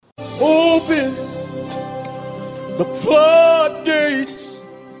The floodgates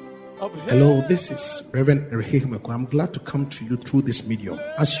of heaven. Hello, this is Reverend Erike Himeko. I'm glad to come to you through this medium.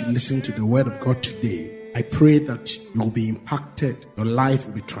 As you listen to the word of God today, I pray that you will be impacted, your life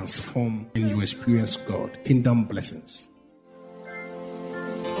will be transformed, and you experience God. Kingdom blessings.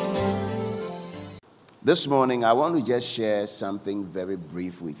 This morning, I want to just share something very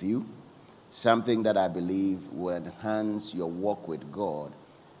brief with you, something that I believe will enhance your walk with God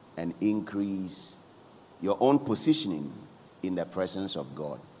and increase your own positioning in the presence of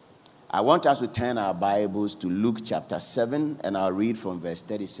God. I want us to turn our Bibles to Luke chapter 7, and I'll read from verse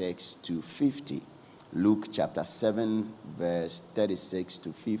 36 to 50. Luke chapter 7, verse 36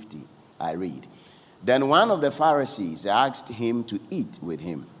 to 50. I read. Then one of the Pharisees asked him to eat with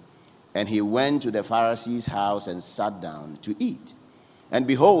him. And he went to the Pharisee's house and sat down to eat. And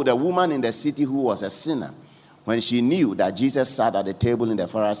behold, a woman in the city who was a sinner, when she knew that Jesus sat at the table in the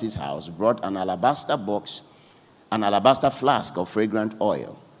Pharisee's house, brought an alabaster flask of fragrant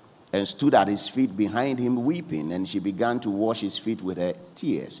oil, and stood at his feet behind him weeping. And she began to wash his feet with her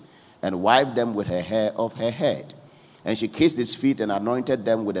tears, and wiped them with her hair of her head. And she kissed his feet and anointed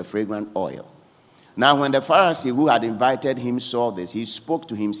them with the fragrant oil. Now when the Pharisee who had invited him saw this, he spoke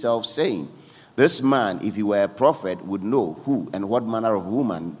to himself, saying, this man, if he were a prophet, would know who and what manner of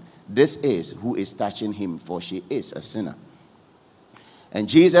woman this is who is touching him, for she is a sinner. And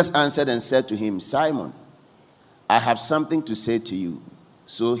Jesus answered and said to him, Simon, I have something to say to you.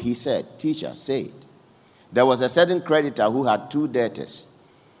 So he said, Teacher, say it. There was a certain creditor who had two debtors.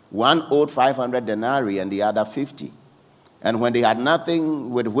 One owed 500 denarii and the other 50. And when they had nothing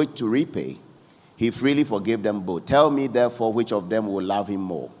with which to repay, he freely forgave them both. Tell me, therefore, which of them will love him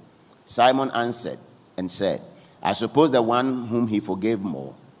more? Simon answered and said, I suppose the one whom he forgave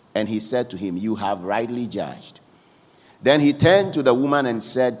more. And he said to him, you have rightly judged. Then she turned to the woman and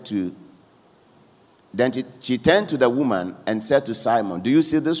said to Simon, do you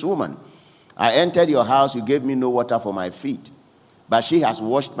see this woman? I entered your house, you gave me no water for my feet. But she has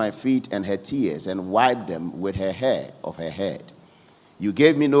washed my feet and her tears and wiped them with her hair of her head. You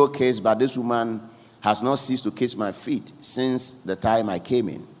gave me no kiss, but this woman has not ceased to kiss my feet since the time I came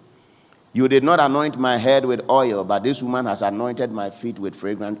in. You did not anoint my head with oil, but this woman has anointed my feet with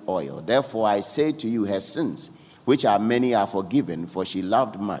fragrant oil. Therefore I say to you, her sins, which are many, are forgiven, for she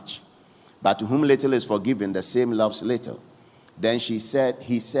loved much. But to whom little is forgiven, the same loves little. Then he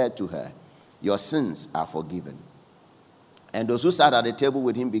said to her, your sins are forgiven. And those who sat at the table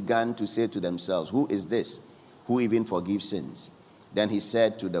with him began to say to themselves, who is this who even forgives sins? Then he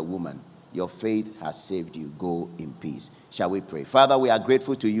said to the woman, your faith has saved you. Go in peace. Shall we pray? Father, we are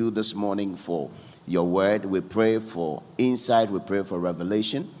grateful to you this morning for your word. We pray for insight. We pray for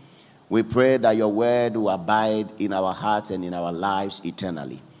revelation. We pray that your word will abide in our hearts and in our lives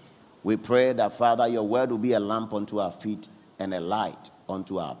eternally. We pray that, Father, your word will be a lamp unto our feet and a light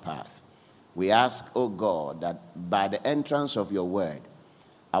unto our path. We ask, O God, that by the entrance of your word,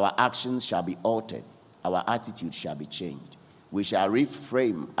 our actions shall be altered. Our attitude shall be changed. We shall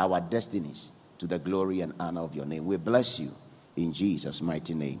reframe our destinies to the glory and honor of your name. We bless you in Jesus'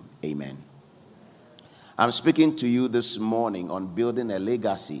 mighty name. Amen. I'm speaking to you this morning on building a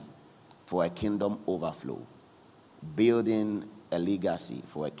legacy for a kingdom overflow. Building a legacy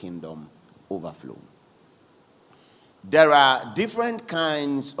for a kingdom overflow. There are different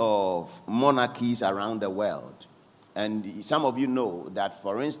kinds of monarchies around the world. And some of you know that,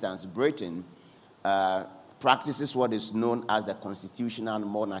 for instance, Britain practices what is known as the constitutional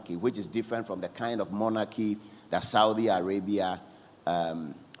monarchy, which is different from the kind of monarchy that Saudi Arabia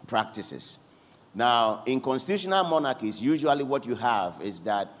practices. Now, in constitutional monarchies, usually what you have is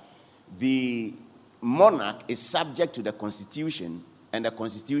that the monarch is subject to the constitution, and the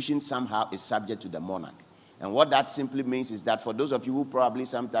constitution somehow is subject to the monarch. And what that simply means is that for those of you who probably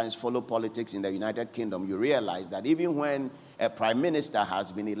sometimes follow politics in the United Kingdom, you realize that even when a prime minister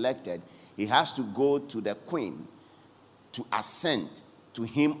has been elected, he has to go to the Queen to assent to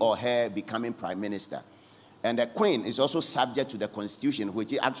him or her becoming prime minister. And the Queen is also subject to the constitution,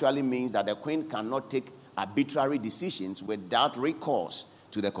 which actually means that the Queen cannot take arbitrary decisions without recourse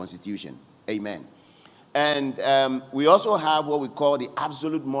to the constitution. Amen. And we also have what we call the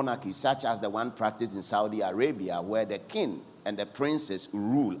absolute monarchy, such as the one practiced in Saudi Arabia, where the king and the princes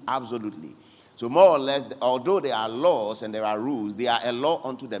rule absolutely. So more or less, although there are laws and there are rules, they are a law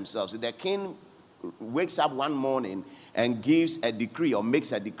unto themselves. If the king wakes up one morning and gives a decree or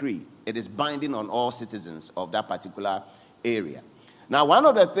makes a decree, it is binding on all citizens of that particular area. Now, one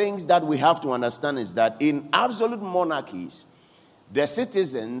of the things that we have to understand is that in absolute monarchies, the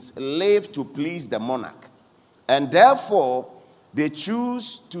citizens live to please the monarch. And therefore, they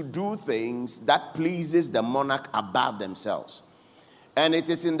choose to do things that pleases the monarch above themselves. And it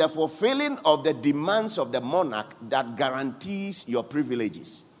is in the fulfilling of the demands of the monarch that guarantees your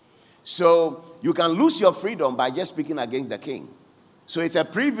privileges. So you can lose your freedom by just speaking against the king. So it's a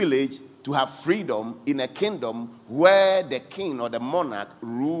privilege to have freedom in a kingdom where the king or the monarch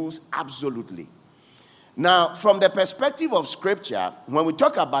rules absolutely. Now, from the perspective of Scripture, when we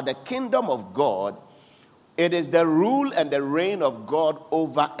talk about the kingdom of God, it is the rule and the reign of God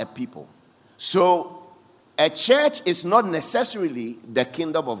over a people. So a church is not necessarily the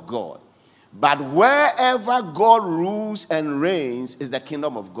kingdom of God, but wherever God rules and reigns is the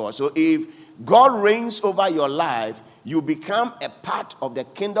kingdom of God. So if God reigns over your life, you become a part of the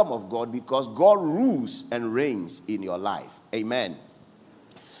kingdom of God because God rules and reigns in your life. Amen.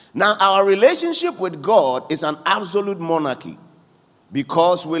 Now, our relationship with God is an absolute monarchy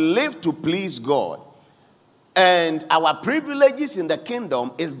because we live to please God. And our privileges in the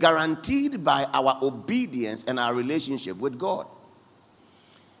kingdom is guaranteed by our obedience and our relationship with God.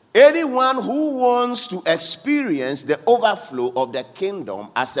 Anyone who wants to experience the overflow of the kingdom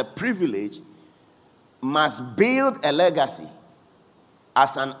as a privilege must build a legacy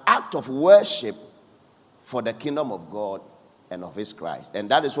as an act of worship for the kingdom of God and of his Christ. And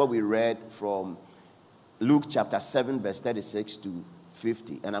that is what we read from Luke chapter 7, verse 36 to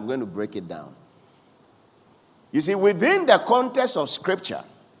 50. And I'm going to break it down. You see, within the context of Scripture,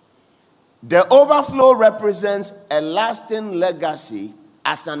 the overflow represents a lasting legacy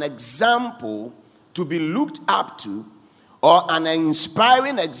as an example to be looked up to, or an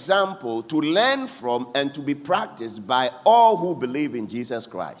inspiring example to learn from and to be practiced by all who believe in Jesus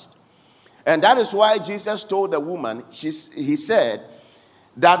Christ. And that is why Jesus told the woman, he said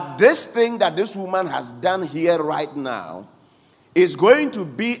that this thing that this woman has done here right now is going to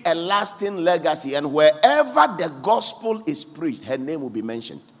be a lasting legacy, and wherever the gospel is preached, her name will be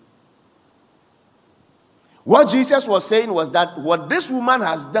mentioned. What Jesus was saying was that what this woman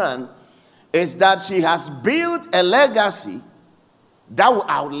has done is that she has built a legacy that will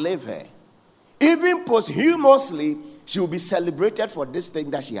outlive her. Even posthumously, she will be celebrated for this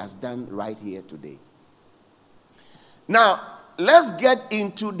thing that she has done right here today. Now, let's get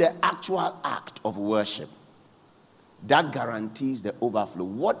into the actual act of worship that guarantees the overflow.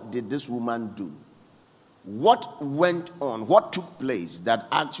 What did this woman do? What went on? What took place that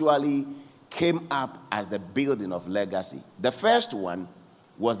actually came up as the building of legacy? The first one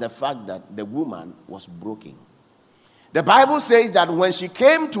was the fact that the woman was broken. The Bible says that when she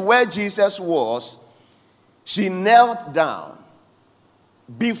came to where Jesus was, she knelt down.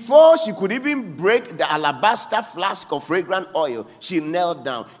 Before she could even break the alabaster flask of fragrant oil, she knelt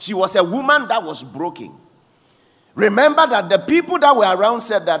down. She was a woman that was broken. Remember that the people that were around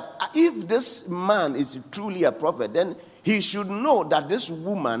said that if this man is truly a prophet, then he should know that this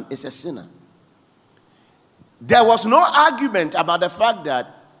woman is a sinner. There was no argument about the fact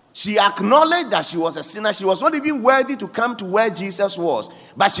that she acknowledged that she was a sinner. She was not even worthy to come to where Jesus was,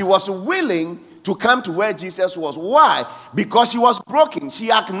 but she was willing to come to where Jesus was. Why? Because she was broken.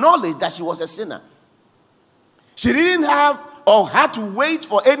 She acknowledged that she was a sinner. She didn't have or had to wait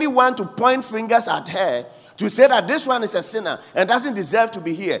for anyone to point fingers at her to say that this one is a sinner and doesn't deserve to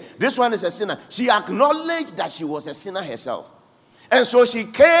be here. This one is a sinner. She acknowledged that she was a sinner herself. And so she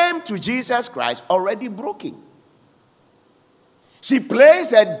came to Jesus Christ already broken. She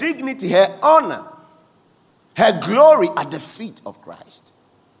placed her dignity, her honor, her glory at the feet of Christ.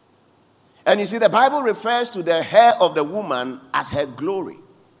 And you see, the Bible refers to the hair of the woman as her glory.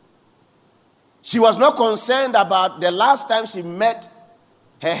 She was not concerned about the last time she met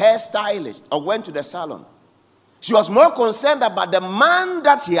her hairstylist or went to the salon. She was more concerned about the man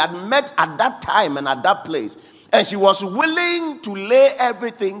that she had met at that time and at that place. And she was willing to lay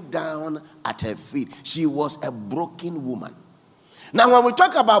everything down at her feet. She was a broken woman. Now, when we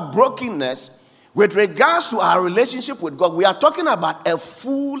talk about brokenness, with regards to our relationship with God, we are talking about a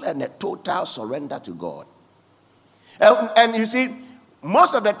full and a total surrender to God. And you see,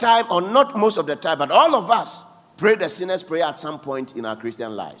 most of the time, or not most of the time, but all of us pray the sinner's prayer at some point in our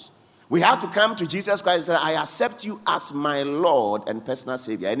Christian lives. We have to come to Jesus Christ and say, I accept you as my Lord and personal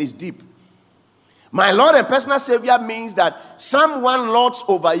Savior. And it's deep. My Lord and personal Savior means that someone lords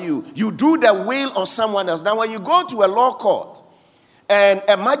over you. You do the will of someone else. Now, when you go to a law court and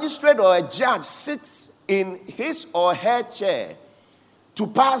a magistrate or a judge sits in his or her chair to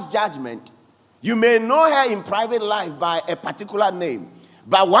pass judgment, you may know her in private life by a particular name.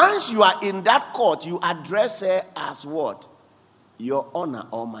 But once you are in that court, you address her as what? Your honor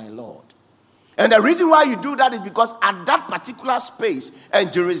or my Lord. And the reason why you do that is because at that particular space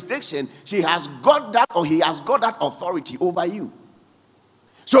and jurisdiction, she has got that or he has got that authority over you.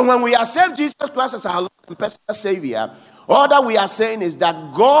 So when we accept Jesus Christ as our Lord and personal Savior, all that we are saying is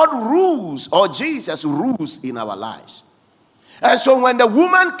that God rules, or Jesus rules in our lives. And so when the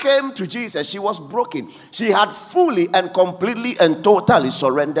woman came to Jesus, she was broken. She had fully and completely and totally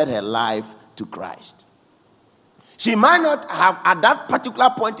surrendered her life to Christ. She might not have, at that particular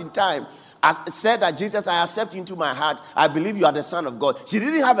point in time, said that, Jesus, I accept you into my heart. I believe you are the Son of God. She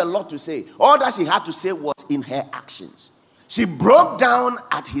didn't have a lot to say. All that she had to say was in her actions. She broke down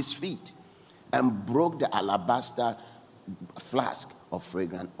at his feet and broke the alabaster flask of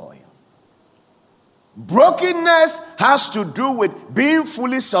fragrant oil. Brokenness has to do with being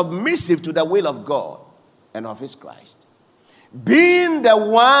fully submissive to the will of God and of his Christ. Being the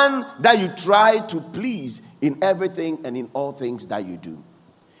one that you try to please in everything and in all things that you do.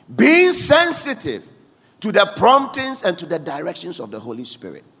 Being sensitive to the promptings and to the directions of the Holy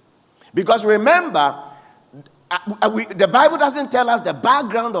Spirit. Because remember, the Bible doesn't tell us the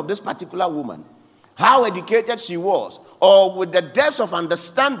background of this particular woman, how educated she was, or with the depths of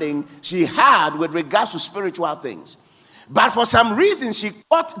understanding she had with regards to spiritual things. But for some reason, she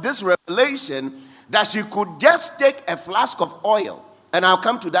got this revelation that she could just take a flask of oil, and I'll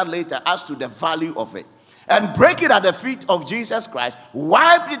come to that later as to the value of it, and break it at the feet of Jesus Christ,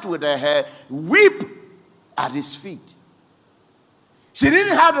 wipe it with her hair, weep at his feet. She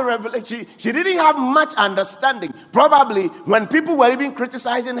didn't have the revelation. She didn't have much understanding. Probably when people were even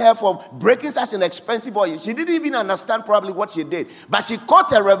criticizing her for breaking such an expensive oil, she didn't even understand probably what she did. But she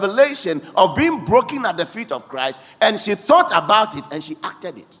caught a revelation of being broken at the feet of Christ, and she thought about it and she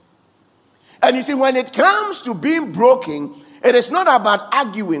acted it. And you see, when it comes to being broken, it is not about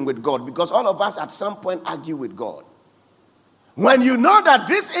arguing with God, because all of us at some point argue with God. When you know that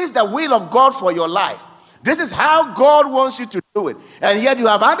this is the will of God for your life, this is how God wants you to do it, and yet you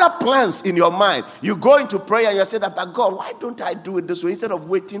have other plans in your mind, you go into prayer and you say that, but God, why don't I do it this way instead of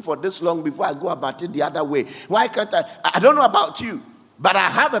waiting for this long before I go about it the other way? Why can't I don't know about you, but I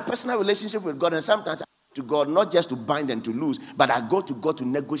have a personal relationship with God, and sometimes I go to God not just to bind and to loose, but I go to God to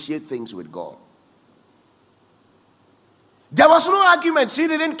negotiate things with God. There was no argument. She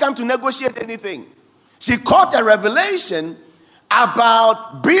didn't come to negotiate anything. She caught a revelation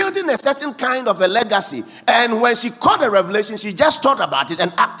about building a certain kind of a legacy. And when she caught a revelation, she just thought about it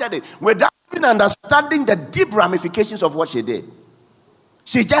and acted it without even understanding the deep ramifications of what she did.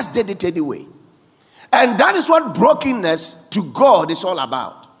 She just did it anyway. And that is what brokenness to God is all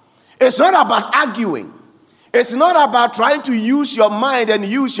about. It's not about arguing. It's not about trying to use your mind and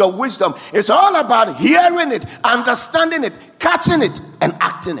use your wisdom. It's all about hearing it, understanding it, catching it, and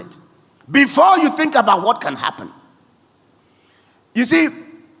acting it before you think about what can happen. You see,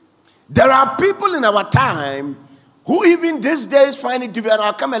 there are people in our time who even these days find it difficult, and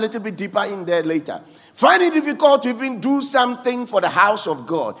I'll come a little bit deeper in there later, find it difficult to even do something for the house of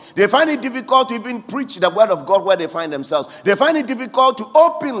God. They find it difficult to even preach the word of God where they find themselves. They find it difficult to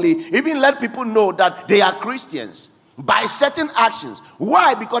openly even let people know that they are Christians by certain actions.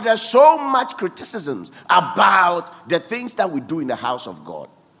 Why? Because there's so much criticism about the things that we do in the house of God,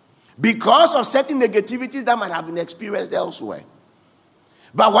 because of certain negativities that might have been experienced elsewhere.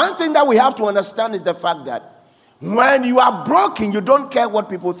 But one thing that we have to understand is the fact that when you are broken, you don't care what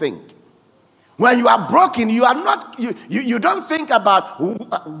people think. When you are broken, you are not, you don't think about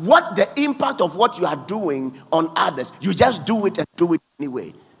what the impact of what you are doing on others. You just do it and do it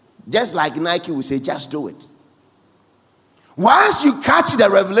anyway. Just like Nike will say, just do it. Once you catch the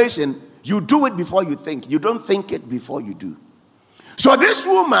revelation, you do it before you think. You don't think it before you do. So this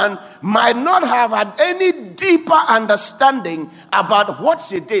woman might not have had any deeper understanding about what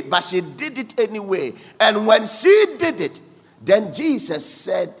she did, but she did it anyway. And when she did it, then Jesus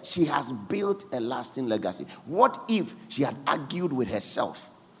said she has built a lasting legacy. What if she had argued with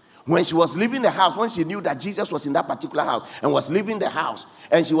herself? When she was leaving the house, when she knew that Jesus was in that particular house and was leaving the house,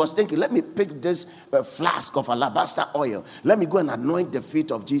 and she was thinking, let me pick this flask of alabaster oil. Let me go and anoint the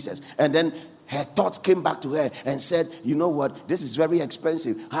feet of Jesus. And then her thoughts came back to her and said, you know what? This is very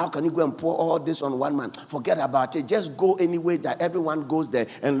expensive. How can you go and pour all this on one man? Forget about it. Just go anyway that everyone goes there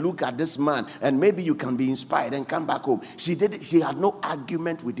and look at this man, and maybe you can be inspired and come back home. She did it. She had no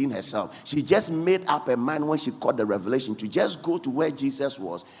argument within herself. She just made up her mind when she caught the revelation to just go to where Jesus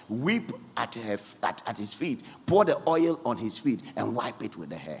was, weep at his feet, pour the oil on his feet, and wipe it with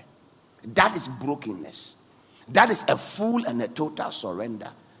the hair. That is brokenness. That is a full and a total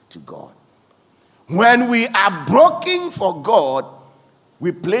surrender to God. When we are broken for God,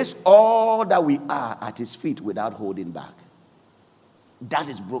 we place all that we are at his feet without holding back. That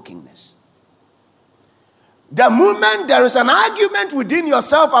is brokenness. The moment there is an argument within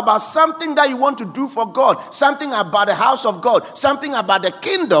yourself about something that you want to do for God, something about the house of God, something about the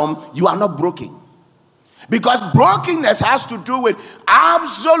kingdom, you are not broken. Because brokenness has to do with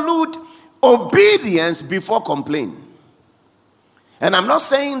absolute obedience before complaint. And I'm not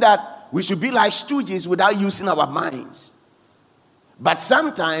saying that we should be like stooges without using our minds. But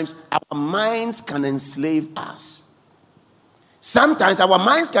sometimes our minds can enslave us. Sometimes our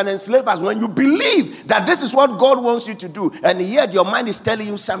minds can enslave us when you believe that this is what God wants you to do, and yet your mind is telling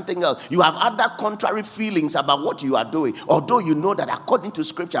you something else. You have other contrary feelings about what you are doing, although you know that according to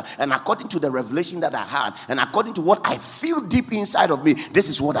scripture and according to the revelation that I had and according to what I feel deep inside of me, this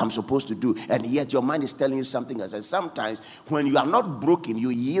is what I'm supposed to do, and yet your mind is telling you something else. And sometimes when you are not broken, you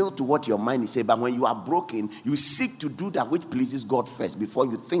yield to what your mind is saying, but when you are broken, you seek to do that which pleases God first before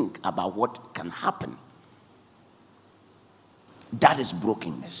you think about what can happen. That is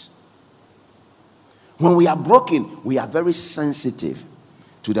brokenness. When we are broken, we are very sensitive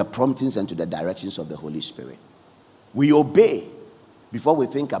to the promptings and to the directions of the Holy Spirit. We obey before we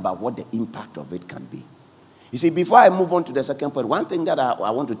think about what the impact of it can be. You see, before I move on to the second point, one thing that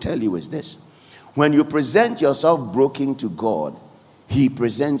I want to tell you is this. When you present yourself broken to God, He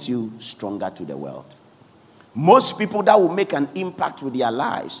presents you stronger to the world. Most people that will make an impact with their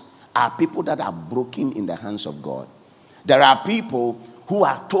lives are people that are broken in the hands of God. There are people who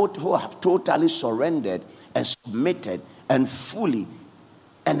have totally surrendered and submitted and fully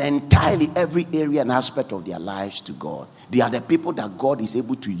and entirely every area and aspect of their lives to God. They are the people that God is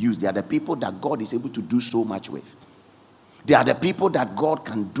able to use. They are the people that God is able to do so much with. They are the people that God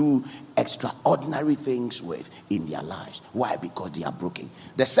can do extraordinary things with in their lives. Why? Because they are broken.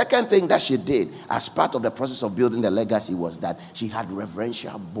 The second thing that she did as part of the process of building the legacy was that she had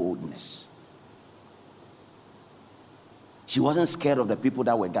reverential boldness. She wasn't scared of the people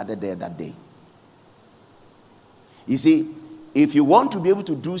that were gathered there that day. You see, if you want to be able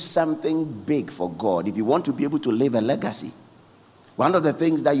to do something big for God, if you want to be able to leave a legacy, one of the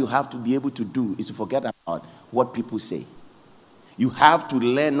things that you have to be able to do is to forget about what people say. You have to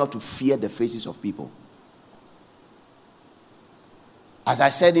learn not to fear the faces of people. As I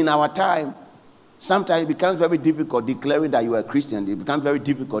said, in our time, sometimes it becomes very difficult declaring that you are a Christian. It becomes very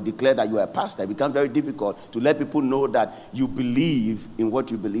difficult declaring that you are a pastor. It becomes very difficult to let people know that you believe in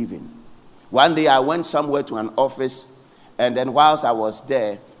what you believe in. One day I went somewhere to an office, and then whilst I was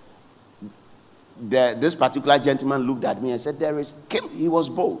there, this particular gentleman looked at me and said, he was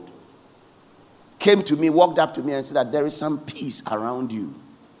bold. Came to me, walked up to me and said that there is some peace around you.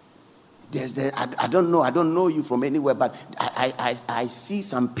 I don't know you from anywhere, but I see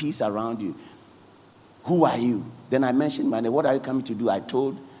some peace around you. Who are you? Then I mentioned my name. What are you coming to do? I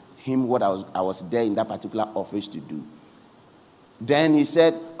told him what I was there in that particular office to do. Then he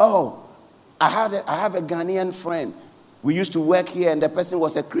said, oh, I have a Ghanaian friend. We used to work here, and the person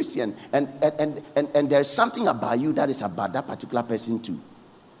was a Christian. And there's something about you that is about that particular person too.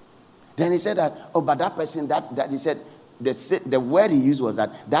 Then he said that, but that person, that he said, the word he used was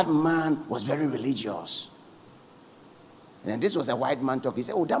that man was very religious. And this was a white man talking. He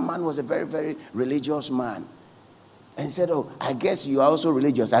said, that man was a very, very religious man. And he said, I guess you are also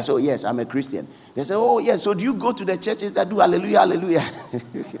religious. I said, yes, I'm a Christian. They said, yes, so do you go to the churches that do hallelujah, hallelujah?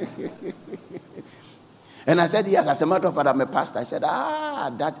 And I said, yes, as a matter of fact, I'm a pastor. I said,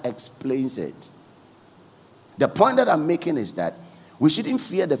 that explains it. The point that I'm making is that we shouldn't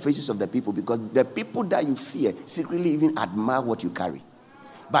fear the faces of the people, because the people that you fear secretly even admire what you carry.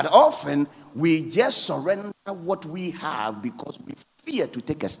 But often, we just surrender what we have because we fear to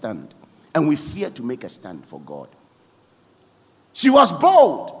take a stand. And we fear to make a stand for God. She was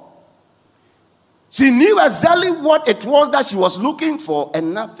bold. She knew exactly what it was that she was looking for,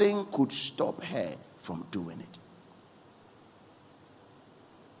 and nothing could stop her from doing it.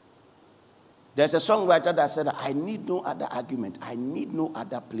 There's a songwriter that said, I need no other argument. I need no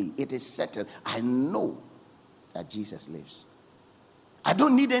other plea. It is settled. I know that Jesus lives. I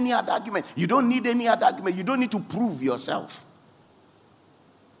don't need any other argument. You don't need any other argument. You don't need to prove yourself.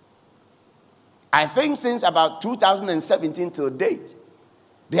 I think since about 2017 till date,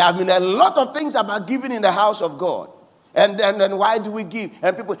 there have been a lot of things about giving in the house of God. And then why do we give?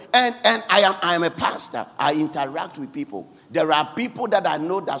 And people, and I am a pastor. I interact with people. There are people that I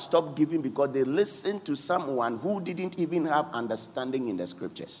know that stop giving because they listen to someone who didn't even have understanding in the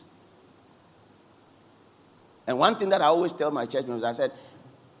scriptures. And one thing that I always tell my church members, I said,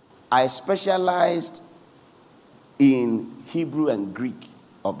 I specialized in Hebrew and Greek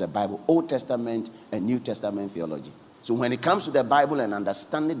of the Bible, Old Testament and New Testament theology. So when it comes to the Bible and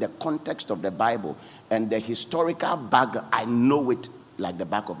understanding the context of the Bible and the historical background, I know it like the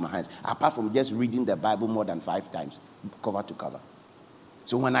back of my hands, apart from just reading the Bible more than 5 times, cover to cover.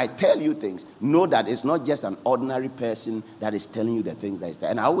 So when I tell you things, know that it's not just an ordinary person that is telling you the things that is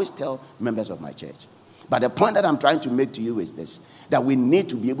there. And I always tell members of my church. But the point that I'm trying to make to you is this, that we need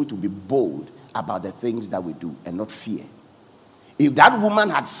to be able to be bold about the things that we do and not fear. If that woman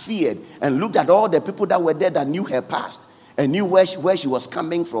had feared and looked at all the people that were there that knew her past and knew where she was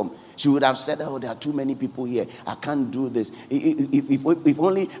coming from, she would have said, oh, there are too many people here. I can't do this. If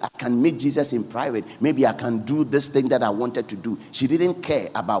only I can meet Jesus in private, maybe I can do this thing that I wanted to do. She didn't care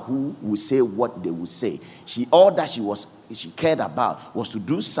about who would say what they would say. All that she cared about was to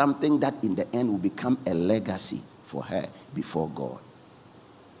do something that in the end will become a legacy for her before God.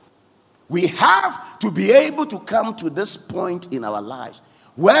 We have to be able to come to this point in our lives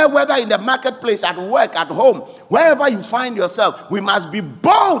where, whether in the marketplace, at work, at home, wherever you find yourself, we must be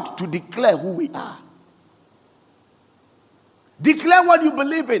bold to declare who we are. Declare what you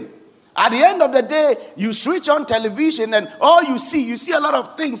believe in. At the end of the day, you switch on television and all you see a lot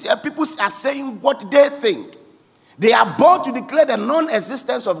of things. People are saying what they think. They are bold to declare the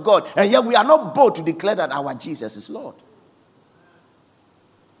non-existence of God, and yet we are not bold to declare that our Jesus is Lord.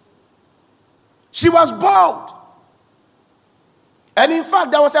 She was bold. And in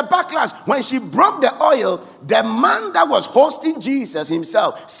fact, there was a backlash. When she broke the oil, the man that was hosting Jesus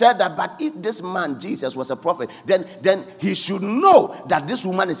himself said that, but if this man, Jesus, was a prophet, then he should know that this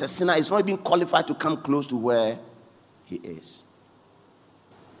woman is a sinner. He's not even qualified to come close to where he is.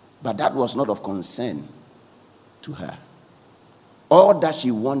 But that was not of concern to her. All that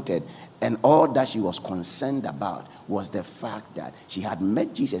she wanted and all that she was concerned about was the fact that she had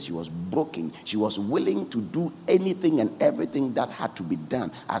met Jesus. She was broken. She was willing to do anything and everything that had to be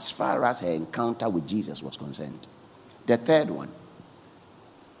done as far as her encounter with Jesus was concerned. The third one,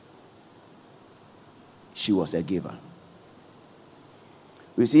 she was a giver.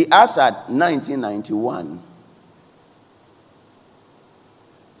 You see, as at 1991,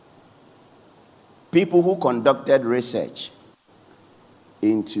 people who conducted research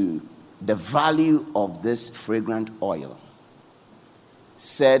into the value of this fragrant oil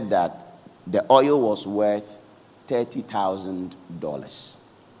said that the oil was worth $30,000.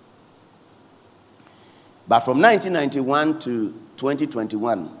 But from 1991 to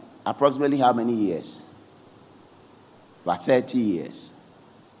 2021, approximately how many years? About 30 years.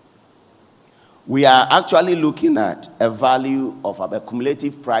 We are actually looking at a value of a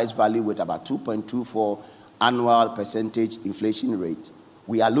cumulative price value with about 2.24 annual percentage inflation rate.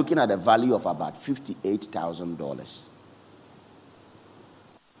 We are looking at a value of about $58,000.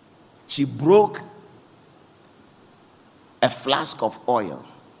 She broke a flask of oil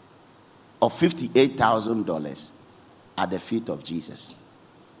of $58,000 at the feet of Jesus.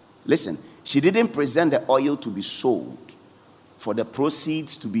 Listen, she didn't present the oil to be sold for the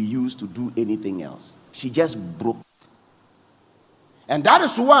proceeds to be used to do anything else. She just broke it. And that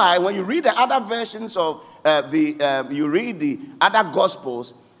is why when you read the other versions of you read the other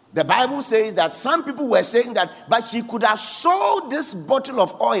gospels, the Bible says that some people were saying that, but she could have sold this bottle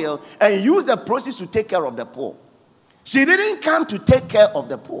of oil and used the proceeds to take care of the poor. She didn't come to take care of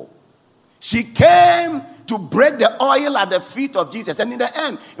the poor. She came to break the oil at the feet of Jesus. And in the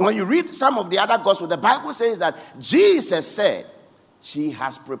end, when you read some of the other gospels, the Bible says that Jesus said, she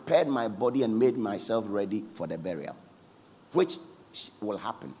has prepared my body and made myself ready for the burial, which will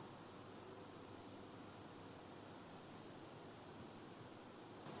happen.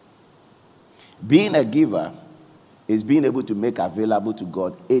 Being a giver is being able to make available to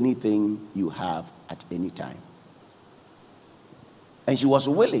God anything you have at any time. And she was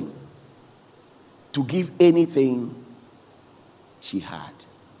willing to give anything she had.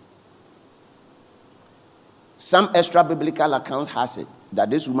 Some extra biblical accounts has it that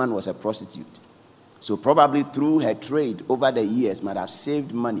this woman was a prostitute. So probably through her trade over the years might have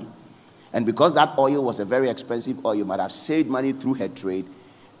saved money. And because that oil was a very expensive oil, might have saved money through her trade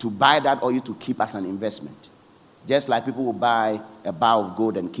to buy that oil to keep as an investment. Just like people will buy a bar of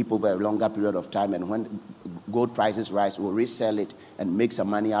gold and keep over a longer period of time, and when gold prices rise, will resell it and make some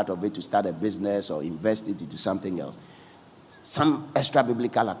money out of it to start a business or invest it into something else. Some extra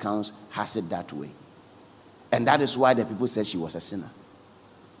biblical accounts has it that way. And that is why the people said she was a sinner.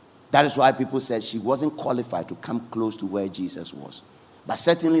 That is why people said she wasn't qualified to come close to where Jesus was. But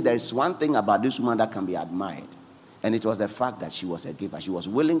certainly there is one thing about this woman that can be admired. And it was the fact that she was a giver. She was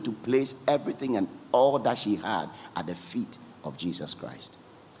willing to place everything and all that she had at the feet of Jesus Christ.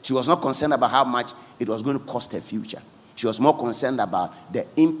 She was not concerned about how much it was going to cost her future. She was more concerned about the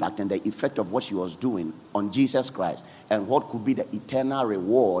impact and the effect of what she was doing on Jesus Christ and what could be the eternal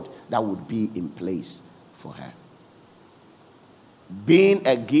reward that would be in place for her. Being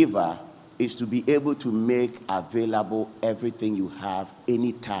a giver is to be able to make available everything you have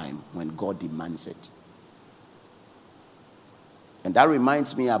anytime when God demands it. And that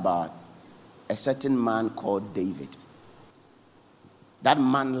reminds me about a certain man called David. That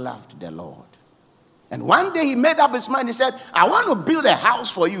man loved the Lord. And one day he made up his mind. He said, I want to build a house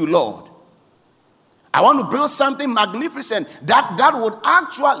for you, Lord. I want to build something magnificent that would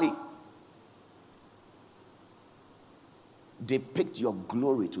actually depict your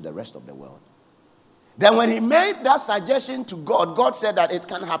glory to the rest of the world. Then when he made that suggestion to God, God said that it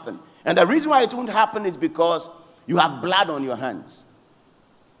can't happen. And the reason why it won't happen is because you have blood on your hands.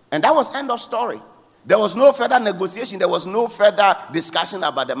 And that was end of story. There was no further negotiation. There was no further discussion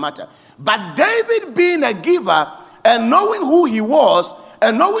about the matter. But David, being a giver and knowing who he was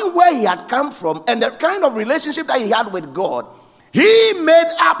and knowing where he had come from and the kind of relationship that he had with God, he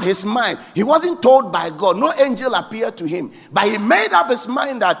made up his mind. He wasn't told by God. No angel appeared to him. But he made up his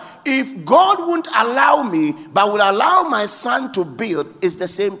mind that if God won't allow me, but will allow my son to build, it's the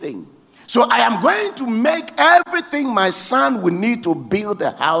same thing. So I am going to make everything my son will need to build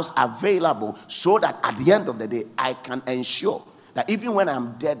a house available so that at the end of the day, I can ensure that even when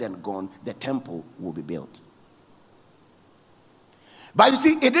I'm dead and gone, the temple will be built. But you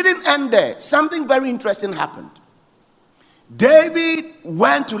see, it didn't end there. Something very interesting happened. David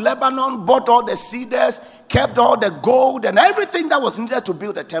went to Lebanon, bought all the cedars, kept all the gold and everything that was needed to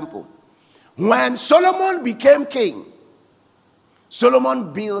build the temple. When Solomon became king,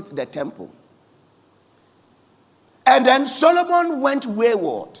 Solomon built the temple. And then Solomon went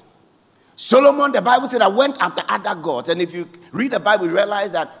wayward. Solomon, the Bible said, went after other gods. And if you read the Bible, you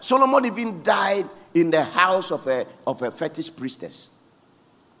realize that Solomon even died in the house of a fetish priestess.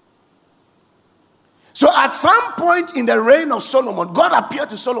 So at some point in the reign of Solomon, God appeared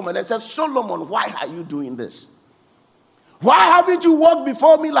to Solomon and said, Solomon, why are you doing this? Why haven't you walked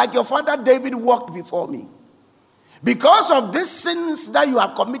before me like your father David walked before me? Because of these sins that you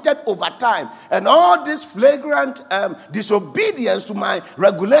have committed over time and all this flagrant disobedience to my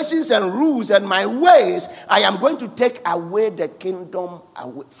regulations and rules and my ways, I am going to take away the kingdom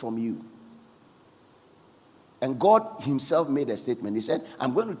away from you. And God himself made a statement. He said,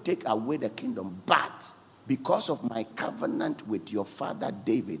 I'm going to take away the kingdom, but because of my covenant with your father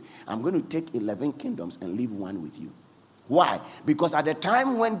David, I'm going to take 11 kingdoms and leave one with you. Why? Because at the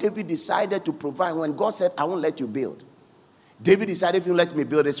time when David decided to provide, when God said, I won't let you build, David decided, if you let me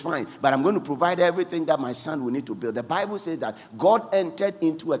build, it's fine. But I'm going to provide everything that my son will need to build. The Bible says that God entered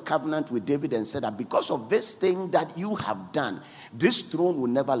into a covenant with David and said that because of this thing that you have done, this throne will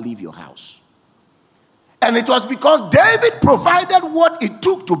never leave your house. And it was because David provided what it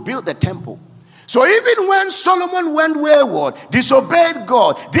took to build the temple. So even when Solomon went wayward, disobeyed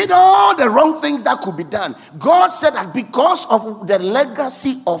God, did all the wrong things that could be done, God said that because of the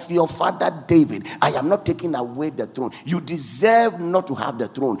legacy of your father David, I am not taking away the throne. You deserve not to have the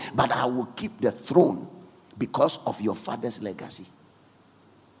throne, but I will keep the throne because of your father's legacy.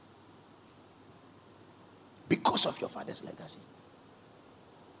 Because of your father's legacy.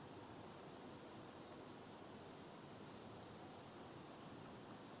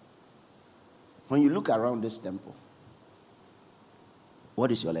 When you look around this temple, what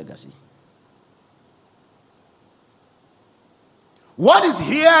is your legacy? What is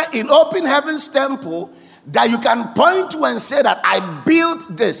here in Open Heaven's temple that you can point to and say that I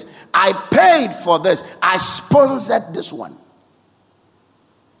built this, I paid for this, I sponsored this one?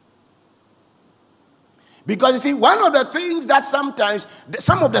 Because you see, one of the things that sometimes,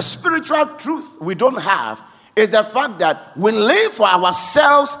 some of the spiritual truth we don't have is the fact that we live for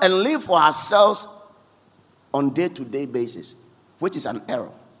ourselves and live for ourselves on day-to-day basis, which is an error.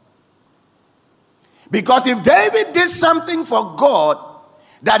 Because if David did something for God,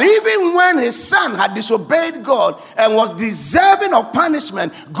 that even when his son had disobeyed God and was deserving of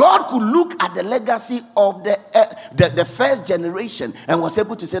punishment, God could look at the legacy of the first generation and was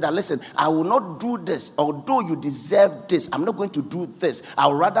able to say that, listen, I will not do this. Although you deserve this, I'm not going to do this. I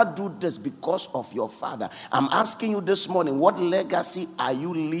would rather do this because of your father. I'm asking you this morning, what legacy are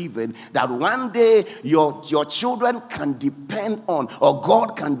you leaving that one day your children can depend on, or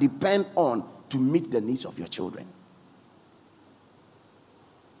God can depend on to meet the needs of your children?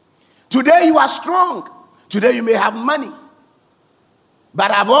 Today you are strong. Today you may have money. But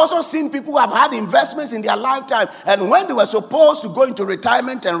I've also seen people who have had investments in their lifetime, and when they were supposed to go into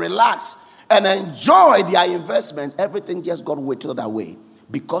retirement and relax and enjoy their investments, everything just got whittled away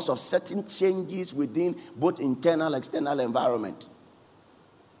because of certain changes within both internal and external environment.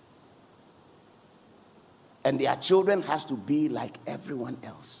 And their children has to be like everyone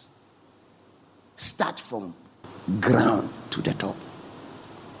else. Start from ground to the top.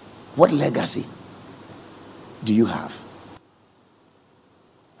 What legacy do you have?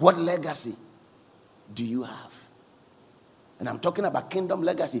 What legacy do you have? And I'm talking about kingdom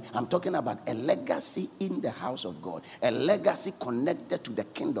legacy. I'm talking about a legacy in the house of God, a legacy connected to the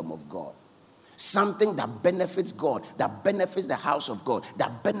kingdom of God. Something that benefits God, that benefits the house of God,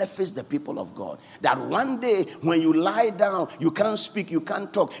 that benefits the people of God. That one day when you lie down, you can't speak, you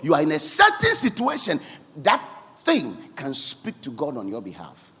can't talk, you are in a certain situation, that thing can speak to God on your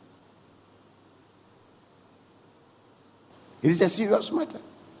behalf. It is a serious matter.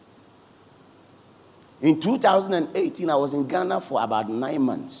 In 2018, I was in Ghana for about 9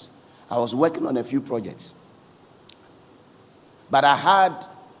 months. I was working on a few projects. But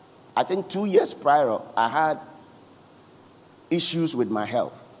I think 2 years prior, I had issues with my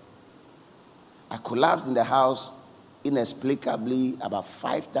health. I collapsed in the house inexplicably about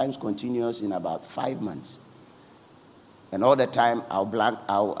 5 times continuous in about 5 months. And all the time, I'll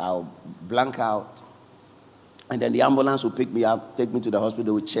blank out. And then the ambulance will pick me up, take me to the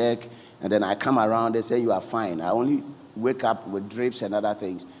hospital, will check. And then I come around, they say, you are fine. I only wake up with drips and other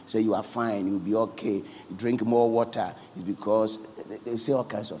things. Say, you are fine, you'll be okay. Drink more water. It's because they say all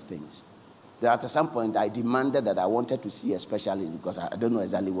kinds of things. Then at some point, I demanded that I wanted to see a specialist because I don't know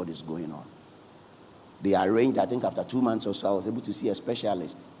exactly what is going on. They arranged, I think after 2 months or so, I was able to see a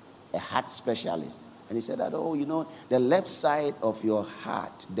specialist, a heart specialist. And he said that, the left side of your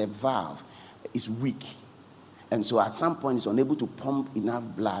heart, the valve, is weak. And so at some point, it's unable to pump enough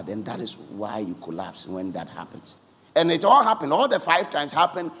blood, and that is why you collapse when that happens. And it all happened, all the 5 times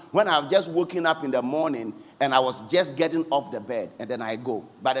happened when I've just woken up in the morning and I was just getting off the bed, and then I go.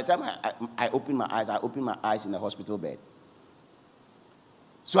 By the time I open my eyes in the hospital bed.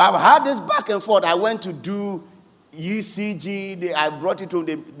 So I've had this back and forth. I went to do ECG. I brought it home.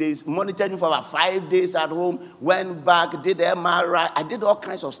 They monitored me for about 5 days at home, went back, did the MRI. I did all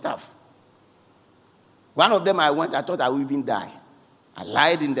kinds of stuff. One of them I thought I would even die. I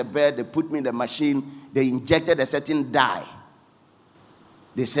lied in the bed, they put me in the machine, they injected a certain dye.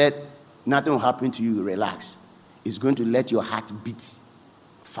 They said, nothing will happen to you, relax. It's going to let your heart beat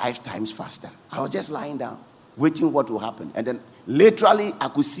 5 times faster. I was just lying down, waiting what will happen. And then literally I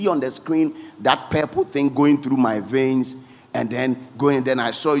could see on the screen that purple thing going through my veins and then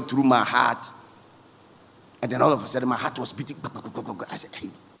I saw it through my heart. And then all of a sudden my heart was beating. I said, hey.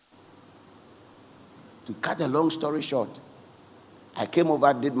 To cut a long story short, I came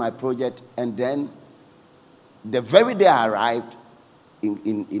over, did my project, and then the very day I arrived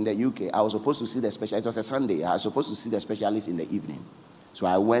in the UK, I was supposed to see the specialist. It was a Sunday. I was supposed to see the specialist in the evening. So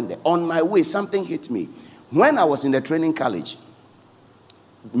I went there. On my way, something hit me. When I was in the training college,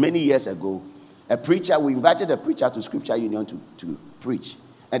 many years ago, we invited a preacher to Scripture Union to preach.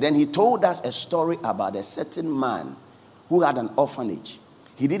 And then he told us a story about a certain man who had an orphanage.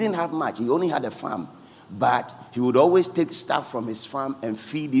 He didn't have much. He only had a farm. But he would always take stuff from his farm and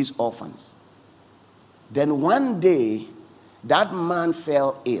feed these orphans. Then one day, that man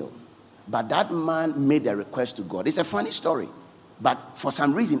fell ill. But that man made a request to God. It's a funny story. But for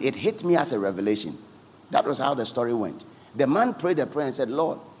some reason, it hit me as a revelation. That was how the story went. The man prayed a prayer and said,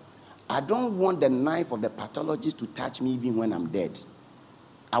 Lord, I don't want the knife of the pathologist to touch me even when I'm dead.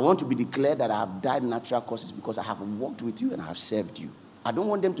 I want to be declared that I have died natural causes because I have walked with you and I have served you. I don't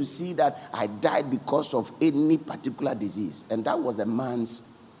want them to see that I died because of any particular disease. And that was the man's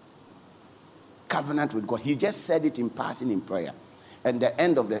covenant with God. He just said it in passing in prayer. And the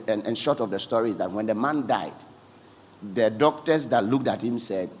end of and short of the story is that when the man died, the doctors that looked at him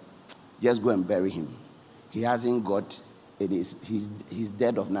said, just go and bury him. He hasn't got he's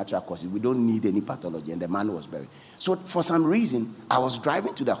dead of natural causes. We don't need any pathology. And the man was buried. So for some reason, I was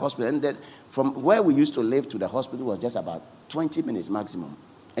driving to the hospital, and from where we used to live to the hospital was just about 20 minutes maximum.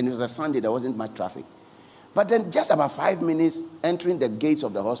 And it was a Sunday, there wasn't much traffic. But then just about 5 minutes entering the gates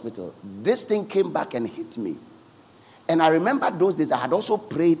of the hospital, this thing came back and hit me. And I remember those days I had also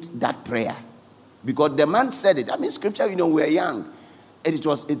prayed that prayer. Because the man said it. I mean, Scripture, we were young. And it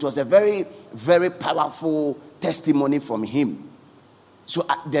was a very, very powerful testimony from him. So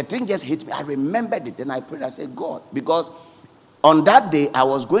the thing just hit me. I remembered it. And I prayed. I said, God, because on that day, I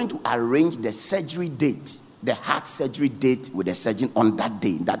was going to arrange the surgery date, the heart surgery date with the surgeon on that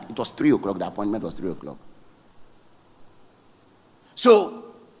day. It was 3 o'clock. The appointment was 3 o'clock. So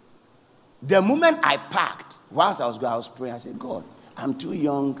the moment I parked, whilst I was praying, I said, God, I'm too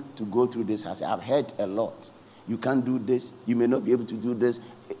young to go through this. I said, I've heard a lot. You can't do this. You may not be able to do this.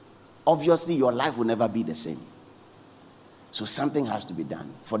 Obviously, your life will never be the same. So something has to be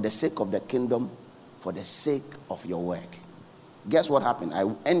done for the sake of the kingdom, for the sake of your work. Guess what happened? I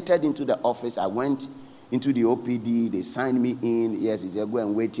entered into the office. I went into the OPD. They signed me in. Yes, he said, go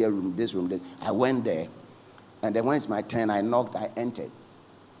and wait here, room, this. I went there. And then when it's my turn, I knocked, I entered.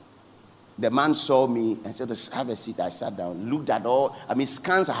 The man saw me and said, have a seat. I sat down, looked at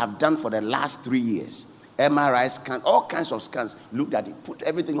scans I have done for the last 3 years. MRI scan, all kinds of scans. Looked at it, put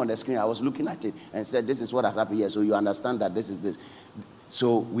everything on the screen. I was looking at it and said, this is what has happened here. So you understand that this is this.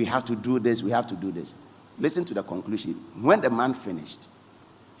 So we have to do this, we have to do this. Listen to the conclusion. When the man finished,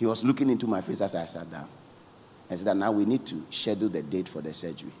 he was looking into my face as I sat down. I said, now we need to schedule the date for the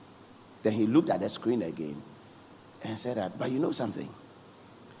surgery. Then he looked at the screen again and said that, but you know something?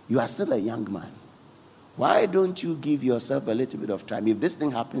 You are still a young man. Why don't you give yourself a little bit of time? If this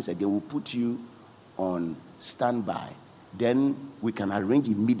thing happens again, we'll put you on standby. Then we can arrange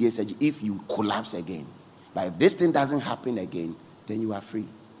immediate surgery if you collapse again. But if this thing doesn't happen again, then you are free.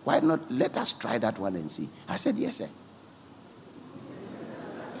 Why not let us try that one and see? I said, yes, sir.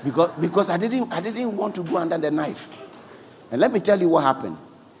 Because I didn't want to go under the knife. And let me tell you what happened.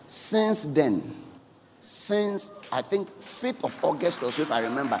 Since then, since I think 5th of August or so, if I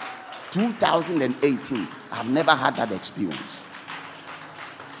remember, 2018, I've never had that experience.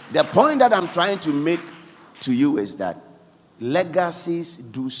 The point that I'm trying to make to you is that legacies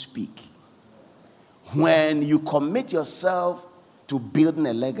do speak. When you commit yourself to building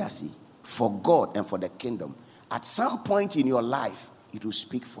a legacy for God and for the kingdom, at some point in your life, it will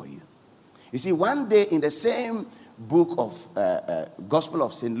speak for you. You see, one day in the same book of Gospel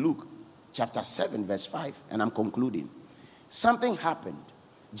of St. Luke, chapter 7, verse 5, and I'm concluding, something happened.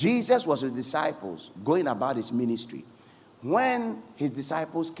 Jesus was with his disciples going about his ministry. When his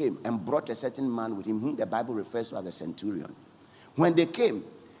disciples came and brought a certain man with him, whom the Bible refers to as a centurion, when they came,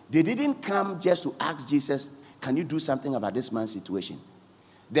 they didn't come just to ask Jesus, can you do something about this man's situation?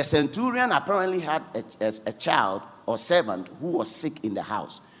 The centurion apparently had a child or servant who was sick in the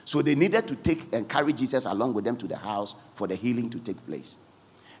house. So they needed to take and carry Jesus along with them to the house for the healing to take place.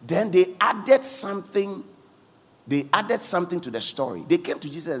 Then they added something to the story. They came to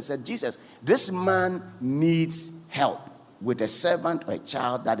Jesus and said, Jesus, this man needs help with a servant or a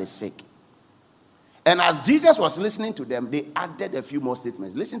child that is sick. And as Jesus was listening to them, they added a few more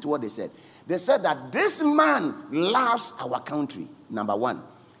statements. Listen to what they said. They said that this man loves our country, number one.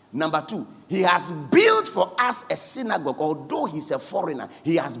 Number two, he has built for us a synagogue. Although he's a foreigner,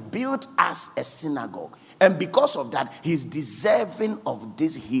 he has built us a synagogue. And because of that, he's deserving of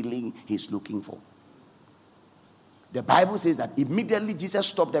this healing he's looking for. The Bible says that immediately Jesus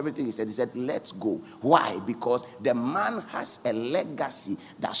stopped everything. He said, let's go. Why? Because the man has a legacy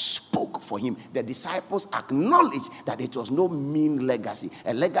that spoke for him. The disciples acknowledged that it was no mean legacy.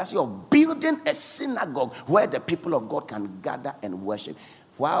 A legacy of building a synagogue where the people of God can gather and worship.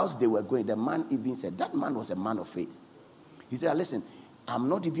 Whilst they were going, the man even said, that man was a man of faith. He said, listen, I'm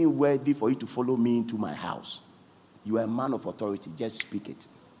not even worthy for you to follow me into my house. You are a man of authority. Just speak it.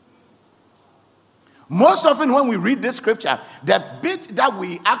 Most often when we read this scripture, the bit that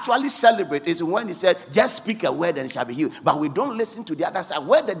we actually celebrate is when he said, just speak a word and it shall be healed. But we don't listen to the other side,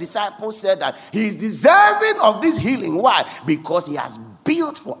 where the disciples said that he is deserving of this healing. Why? Because he has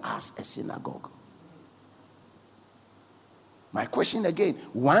built for us a synagogue. My question again,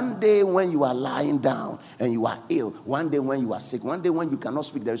 one day when you are lying down and you are ill, one day when you are sick, one day when you cannot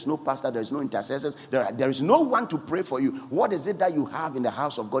speak, there is no pastor, there is no intercessors, there is no one to pray for you. What is it that you have in the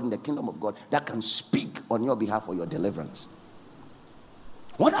house of God, in the kingdom of God, that can speak on your behalf for your deliverance?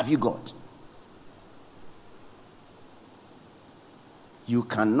 What have you got? You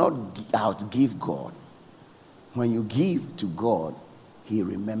cannot outgive God. When you give to God, he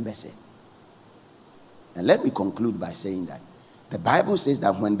remembers it. And let me conclude by saying that the Bible says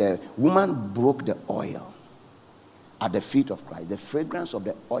that when the woman broke the oil at the feet of Christ, the fragrance of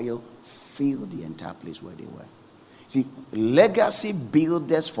the oil filled the entire place where they were. See, legacy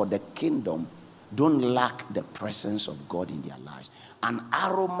builders for the kingdom don't lack the presence of God in their lives. An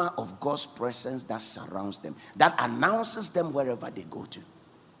aroma of God's presence that surrounds them, that announces them wherever they go to.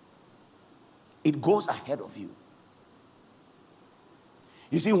 It goes ahead of you.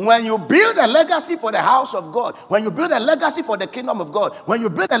 You see, when you build a legacy for the house of God, when you build a legacy for the kingdom of God, when you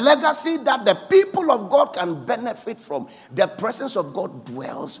build a legacy that the people of God can benefit from, the presence of God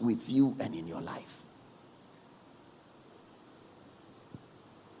dwells with you and in your life.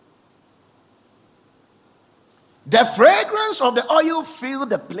 The fragrance of the oil filled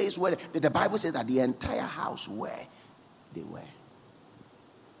the place where the Bible says that the entire house where they were.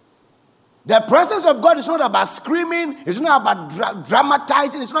 The presence of God is not about screaming. It's not about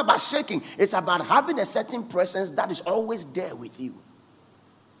dramatizing. It's not about shaking. It's about having a certain presence that is always there with you.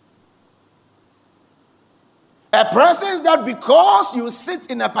 A presence that because you sit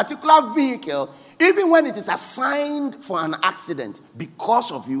in a particular vehicle, even when it is assigned for an accident,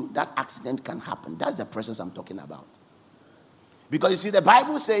 because of you, that accident can happen. That's the presence I'm talking about. Because you see, the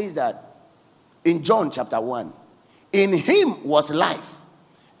Bible says that in John chapter 1, in him was life,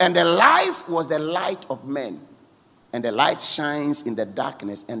 and the life was the light of men. And the light shines in the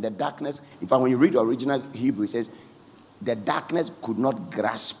darkness, and the darkness, when you read the original Hebrew, it says, the darkness could not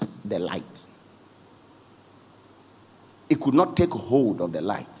grasp the light. It could not take hold of the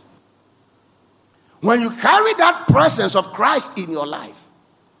light. When you carry that presence of Christ in your life,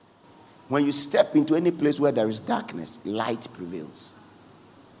 when you step into any place where there is darkness, light prevails.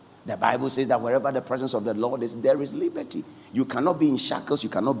 The Bible says that wherever the presence of the Lord is, there is liberty. You cannot be in shackles. You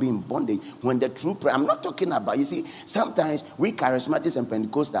cannot be in bondage. When the true prayer, I'm not talking about, you see, sometimes we charismatics and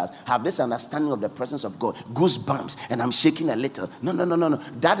Pentecostals have this understanding of the presence of God. Goosebumps, and I'm shaking a little. No.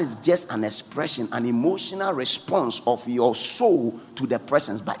 That is just an expression, an emotional response of your soul to the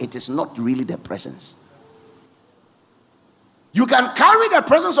presence, but it is not really the presence. You can carry the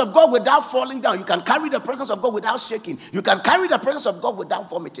presence of God without falling down. You can carry the presence of God without shaking. You can carry the presence of God without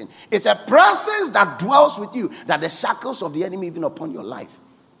vomiting. It's a presence that dwells with you, that the shackles of the enemy, even upon your life,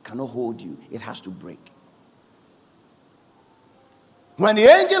 cannot hold you. It has to break. When the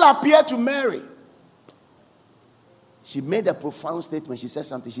angel appeared to Mary, she made a profound statement. She said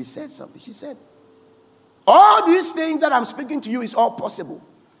something. She said, all these things that I'm speaking to you is all possible.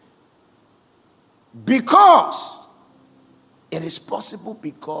 Because it is possible,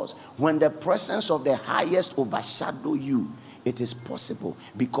 because when the presence of the highest overshadow you, it is possible.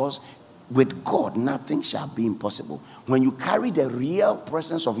 Because with God, nothing shall be impossible. When you carry the real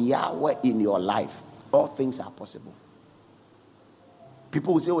presence of Yahweh in your life, all things are possible.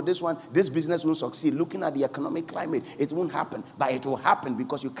 People will say, oh, this business won't succeed. Looking at the economic climate, it won't happen. But it will happen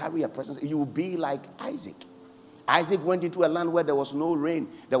because you carry a presence. You will be like Isaac. Isaac went into a land where there was no rain.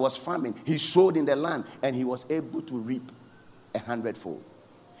 There was famine. He sowed in the land and he was able to reap 100-fold.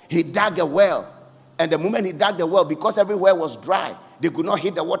 He dug a well, and the moment he dug the well, because everywhere was dry, they could not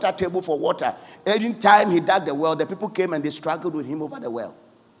hit the water table for water. Every time he dug the well, the people came and they struggled with him over the well,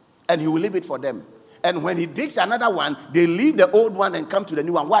 and he will leave it for them. And when he digs another one, they leave the old one and come to the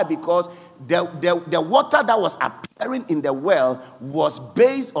new one. Why? Because the water that was appearing in the well was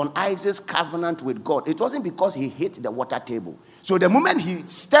based on Isaac's covenant with God. It wasn't because he hit the water table. So the moment he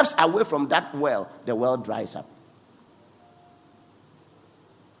steps away from that well, the well dries up.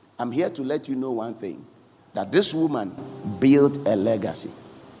 I'm here to let you know one thing, that this woman built a legacy.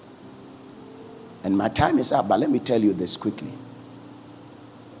 And my time is up, but let me tell you this quickly.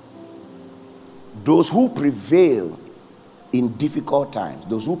 Those who prevail in difficult times,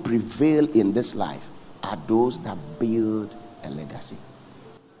 those who prevail in this life, are those that build a legacy.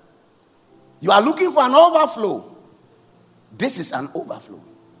 You are looking for an overflow. This is an overflow.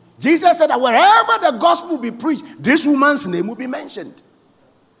 Jesus said that wherever the gospel will be preached, this woman's name will be mentioned.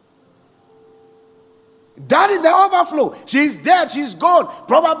 That is the overflow. She's dead. She's gone.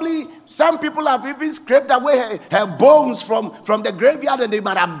 Probably some people have even scraped away her bones from the graveyard, and they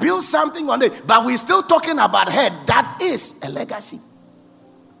might have built something on it. But we're still talking about her. That is a legacy.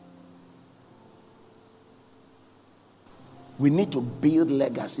 We need to build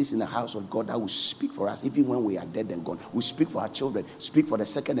legacies in the house of God that will speak for us even when we are dead and gone. We speak for our children, speak for the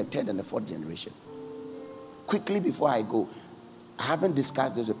second, the third, and the fourth generation. Quickly before I go, I haven't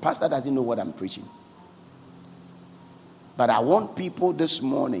discussed this. The pastor doesn't know what I'm preaching. But I want people this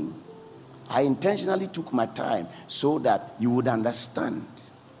morning, I intentionally took my time so that you would understand.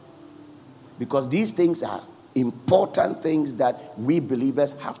 Because these things are important things that we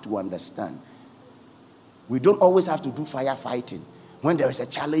believers have to understand. We don't always have to do firefighting. When there is a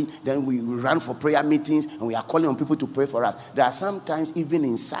challenge, then we run for prayer meetings and we are calling on people to pray for us. There are sometimes, even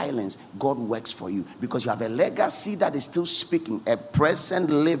in silence, God works for you because you have a legacy that is still speaking, a present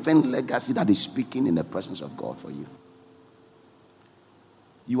living legacy that is speaking in the presence of God for you.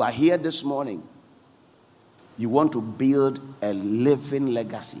 You are here this morning. You want to build a living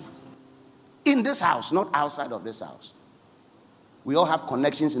legacy in this house, not outside of this house. We all have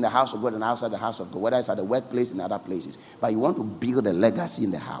connections in the house of God and outside the house of God, whether it's at the workplace and other places. But you want to build a legacy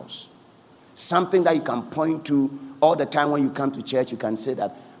in the house. Something that you can point to all the time when you come to church. You can say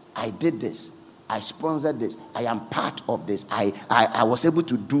that I did this. I sponsored this. I am part of this. I was able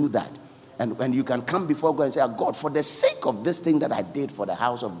to do that. And when you can come before God and say, God, for the sake of this thing that I did for the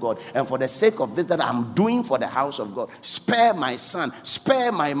house of God, and for the sake of this that I'm doing for the house of God, spare my son,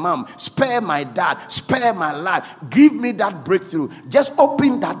 spare my mom, spare my dad, spare my life. Give me that breakthrough. Just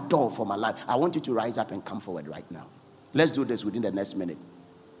open that door for my life. I want you to rise up and come forward right now. Let's do this within the next minute.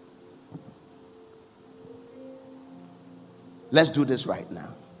 Let's do this right now.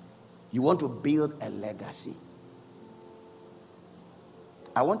 You want to build a legacy.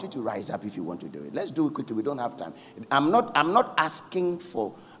 I want you to rise up if you want to do it. Let's do it quickly. We don't have time. I'm not asking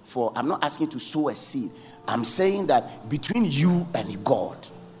I'm not asking to sow a seed. I'm saying that between you and God,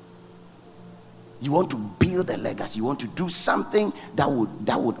 you want to build a legacy. You want to do something that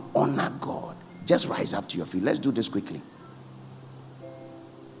would honor God. Just rise up to your feet. Let's do this quickly.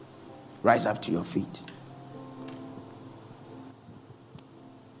 Rise up to your feet.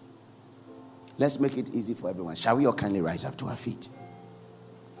 Let's make it easy for everyone. Shall we all kindly rise up to our feet?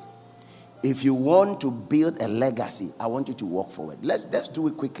 If you want to build a legacy, I want you to walk forward. Let's do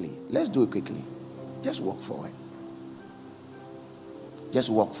it quickly. Let's do it quickly. Just walk forward.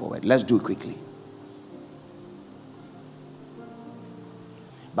 Just walk forward. Let's do it quickly.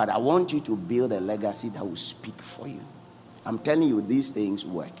 But I want you to build a legacy that will speak for you. I'm telling you, these things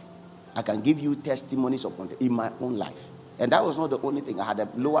work. I can give you testimonies upon it in my own life. And that was not the only thing. I had a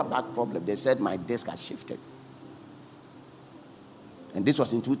lower back problem. They said my desk has shifted. And this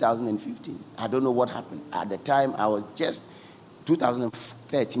was in 2015. I don't know what happened. At the time, I was just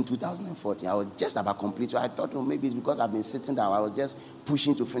 2013, 2014. I was just about complete. So I thought, well, maybe it's because I've been sitting down. I was just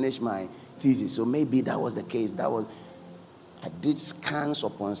pushing to finish my thesis. So maybe that was the case. I did scans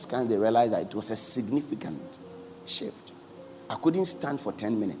upon scans. They realized that it was a significant shift. I couldn't stand for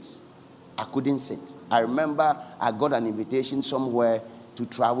 10 minutes. I couldn't sit. I remember I got an invitation somewhere to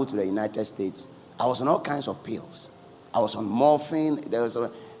travel to the United States. I was on all kinds of pills. I was on morphine. There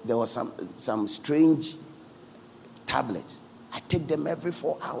was some strange tablets. I take them every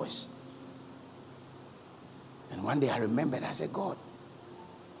 4 hours. And one day I remembered, I said, God,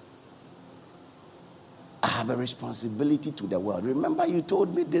 I have a responsibility to the world. Remember you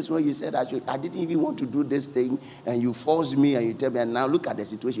told me this when you said I didn't even want to do this thing, and you forced me and you tell me, and now look at the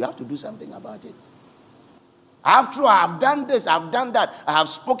situation. You have to do something about it. After I have done this, I have done that. I have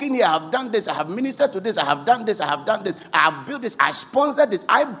spoken here, I have done this, I have ministered to this, I have done this, I have done this, I have built this, I sponsored this,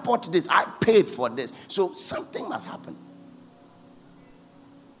 I bought this, I paid for this. So something must happen.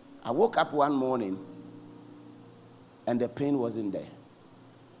 I woke up one morning and the pain wasn't there.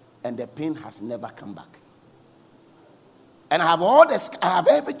 And the pain has never come back. And I have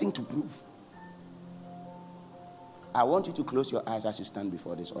everything to prove. I want you to close your eyes as you stand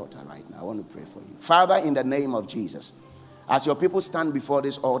before this altar right now. I want to pray for you. Father, in the name of Jesus, as your people stand before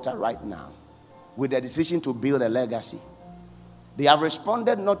this altar right now with the decision to build a legacy, they have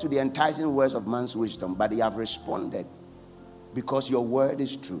responded not to the enticing words of man's wisdom, but they have responded because your word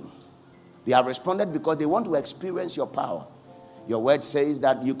is true. They have responded because they want to experience your power. Your word says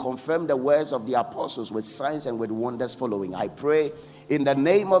that you confirm the words of the apostles with signs and with wonders following. I pray in the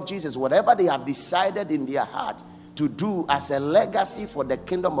name of Jesus, whatever they have decided in their heart to do as a legacy for the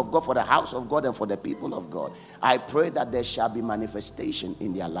kingdom of God, for the house of God, and for the people of God, I pray that there shall be manifestation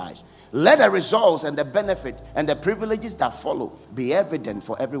in their lives. Let the results and the benefit and the privileges that follow be evident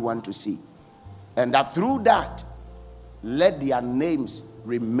for everyone to see. And that through that, let their names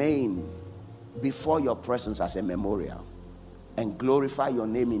remain before your presence as a memorial and glorify your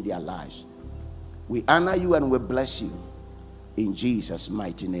name in their lives. We honor you and we bless you. In Jesus'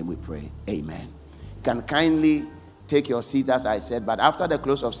 mighty name we pray. Amen. You can kindly take your seats, as I said, but after the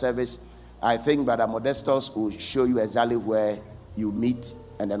close of service, I think Brother Modestus will show you exactly where you meet,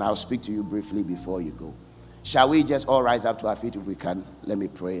 and then I'll speak to you briefly before you go. Shall we just all rise up to our feet if we can? Let me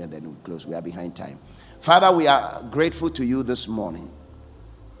pray and then we'll close. We are behind time. Father, we are grateful to you this morning.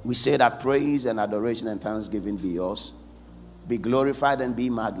 We say that praise and adoration and thanksgiving be yours. Be glorified and be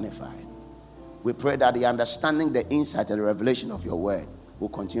magnified. We pray that the understanding, the insight, and the revelation of your word will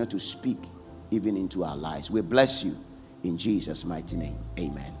continue to speak even into our lives. We bless you in Jesus' mighty name.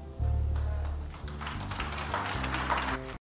 Amen.